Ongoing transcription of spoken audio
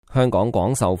香港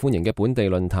廣受歡迎嘅本地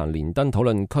論壇連登討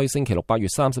論區星期六8月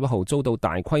31號遭到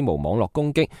大規模網絡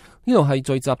攻擊，呢度係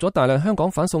聚集咗大量香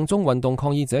港反送中運動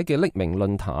抗議者嘅匿名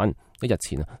論壇。一日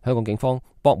前，香港警方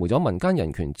駁回咗民間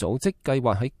人權組織計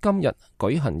劃喺今日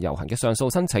舉行遊行嘅上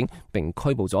訴申請，並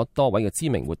拘捕咗多位嘅知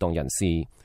名活動人士。